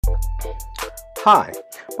Hi,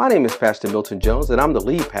 my name is Pastor Milton Jones, and I'm the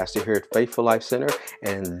lead pastor here at Faithful Life Center,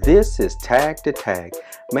 and this is Tag to Tag.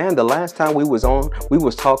 Man, the last time we was on, we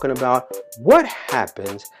was talking about what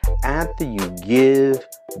happens after you give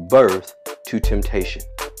birth to temptation.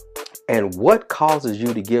 And what causes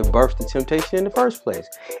you to give birth to temptation in the first place?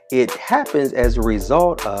 It happens as a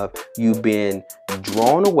result of you being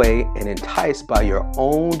drawn away and enticed by your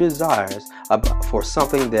own desires for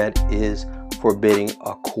something that is forbidding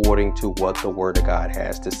according to what the Word of God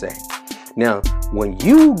has to say. Now, when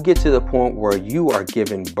you get to the point where you are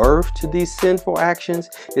giving birth to these sinful actions,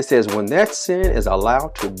 it says when that sin is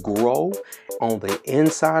allowed to grow on the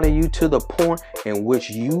inside of you to the point in which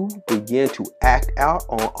you begin to act out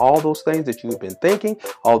on all those things that you've been thinking,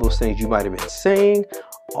 all those things you might have been saying.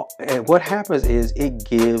 And what happens is it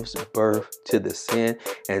gives birth to the sin,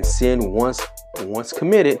 and sin once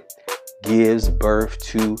committed gives birth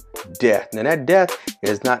to death. Now that death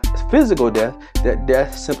is not physical death. That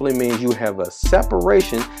death simply means you have a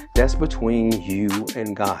separation that's between you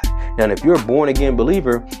and God. Now, if you're a born again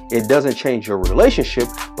believer, it doesn't change your relationship,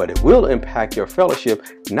 but it will impact your fellowship,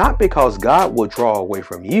 not because God will draw away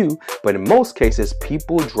from you, but in most cases,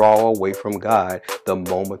 people draw away from God the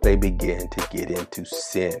moment they begin to get into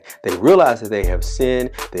sin. They realize that they have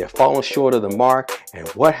sinned, they have fallen short of the mark, and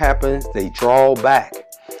what happens? They draw back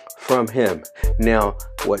from Him. Now,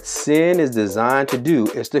 what sin is designed to do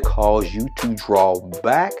is to cause you to draw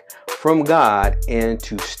back from God and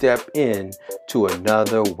to step in to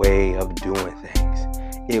another way of doing things.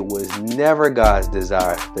 It was never God's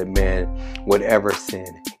desire that man would ever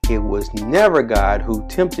sin. It was never God who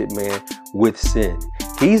tempted man with sin.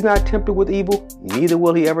 He's not tempted with evil, neither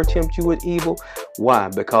will He ever tempt you with evil. Why?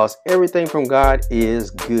 Because everything from God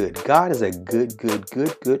is good. God is a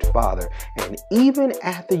good Father. And even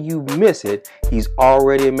after you miss it, He's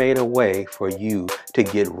already made a way for you to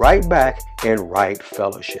get right back in right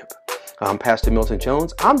fellowship. I'm Pastor Milton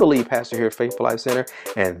Jones. I'm the lead pastor here at Faithful Life Center,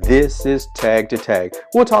 and this is Tag to Tag.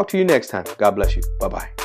 We'll talk to you next time. God bless you. Bye-bye.